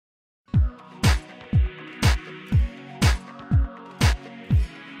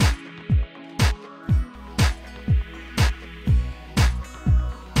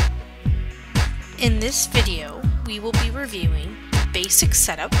In this video, we will be reviewing the basic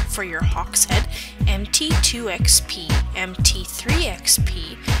setup for your Hogshead MT2XP,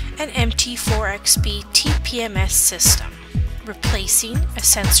 MT3XP, and MT4XP TPMS system, replacing a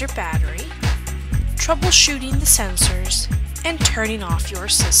sensor battery, troubleshooting the sensors, and turning off your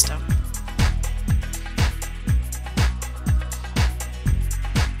system.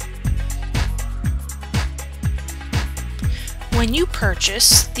 When you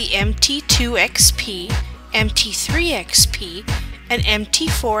purchase the MT2XP, MT3XP, and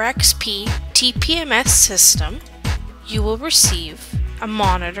MT4XP TPMS system, you will receive a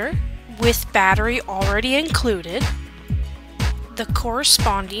monitor with battery already included, the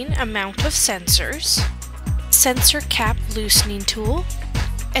corresponding amount of sensors, sensor cap loosening tool,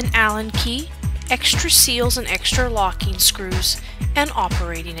 an Allen key, extra seals and extra locking screws, and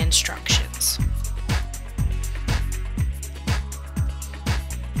operating instructions.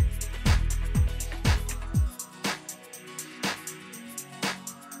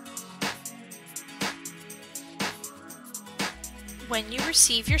 When you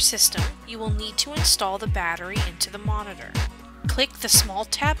receive your system, you will need to install the battery into the monitor. Click the small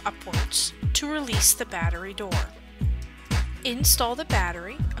tab upwards to release the battery door. Install the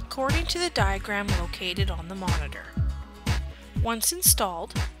battery according to the diagram located on the monitor. Once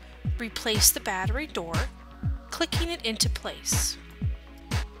installed, replace the battery door, clicking it into place.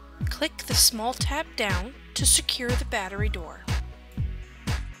 Click the small tab down to secure the battery door.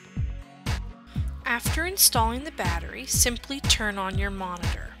 After installing the battery, simply turn on your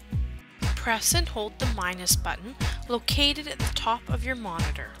monitor. Press and hold the minus button located at the top of your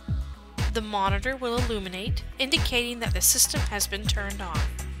monitor. The monitor will illuminate, indicating that the system has been turned on.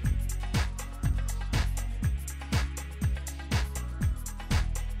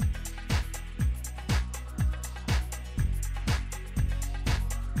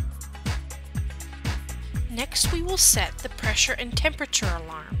 Next, we will set the pressure and temperature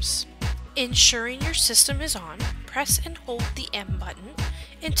alarms. Ensuring your system is on, press and hold the M button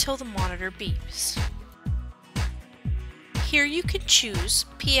until the monitor beeps. Here you can choose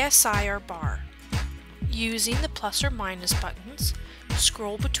PSI or bar. Using the plus or minus buttons,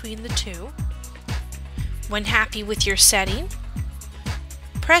 scroll between the two. When happy with your setting,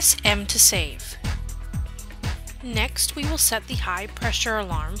 press M to save. Next, we will set the high pressure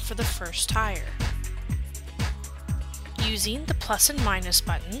alarm for the first tire. Using the plus and minus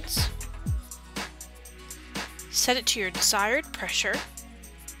buttons, set it to your desired pressure,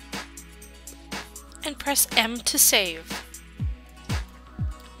 and press M to save.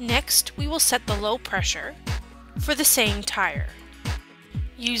 Next, we will set the low pressure for the same tire.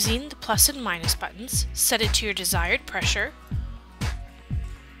 Using the plus and minus buttons, set it to your desired pressure,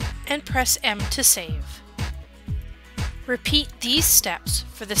 and press M to save. Repeat these steps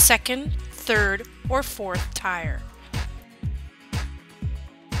for the second, third, or fourth tire.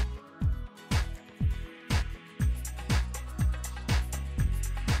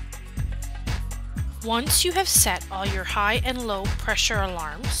 Once you have set all your high and low pressure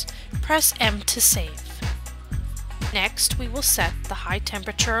alarms, press M to save. Next, we will set the high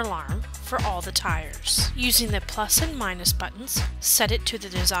temperature alarm for all the tires. Using the plus and minus buttons, set it to the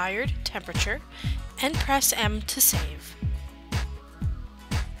desired temperature and press M to save.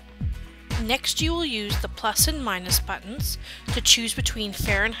 Next, you will use the plus and minus buttons to choose between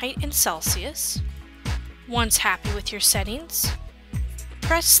Fahrenheit and Celsius. Once happy with your settings,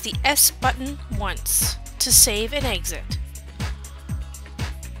 press the S button once to save and exit.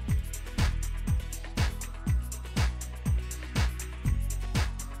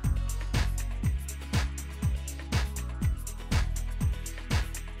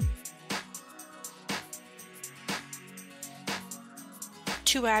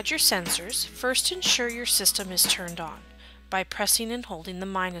 To add your sensors, first ensure your system is turned on by pressing and holding the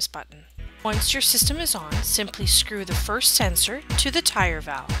minus button. Once your system is on, simply screw the first sensor to the tire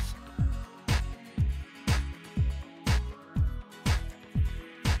valve.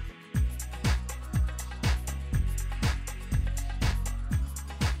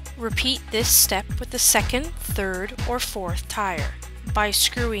 Repeat this step with the second, third, or fourth tire by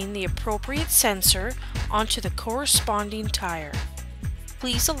screwing the appropriate sensor onto the corresponding tire.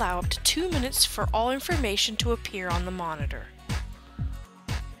 Please allow up to 2 minutes for all information to appear on the monitor.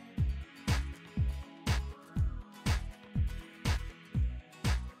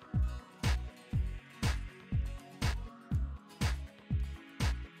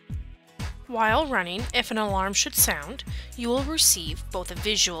 While running, if an alarm should sound, you will receive both a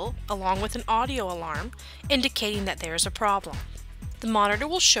visual along with an audio alarm indicating that there is a problem. The monitor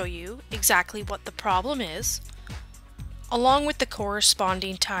will show you exactly what the problem is, along with the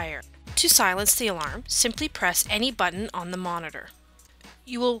corresponding tire. To silence the alarm, simply press any button on the monitor.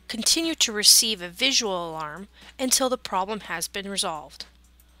 You will continue to receive a visual alarm until the problem has been resolved.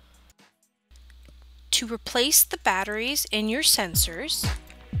 To replace the batteries in your sensors,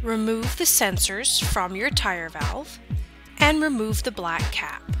 remove the sensors from your tire valve and remove the black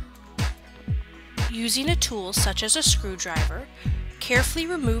cap. Using a tool such as a screwdriver, carefully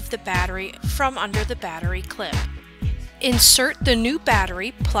remove the battery from under the battery clip. Insert the new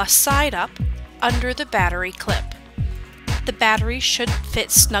battery plus side up under the battery clip. The battery should fit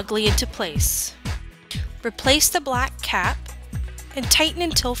snugly into place. Replace the black cap and tighten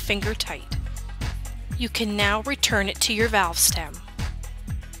until finger tight. You can now return it to your valve stem.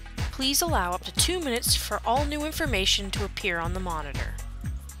 Please allow up to 2 minutes for all new information to appear on the monitor.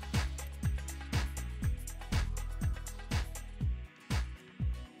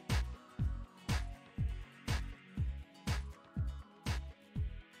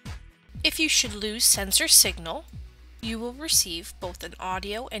 If you should lose sensor signal, you will receive both an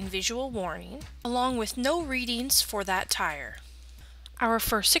audio and visual warning, along with no readings for that tire. Our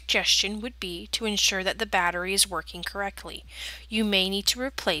first suggestion would be to ensure that the battery is working correctly. You may need to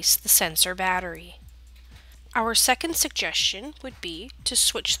replace the sensor battery. Our second suggestion would be to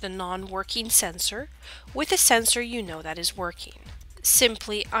switch the non-working sensor with a sensor you know that is working.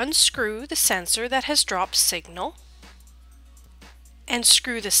 Simply unscrew the sensor that has dropped signal and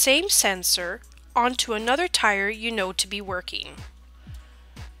screw the same sensor onto another tire you know to be working.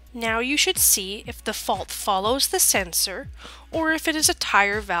 Now you should see if the fault follows the sensor or if it is a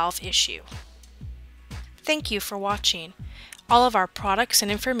tire valve issue. Thank you for watching. All of our products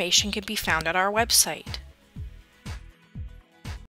and information can be found at our website.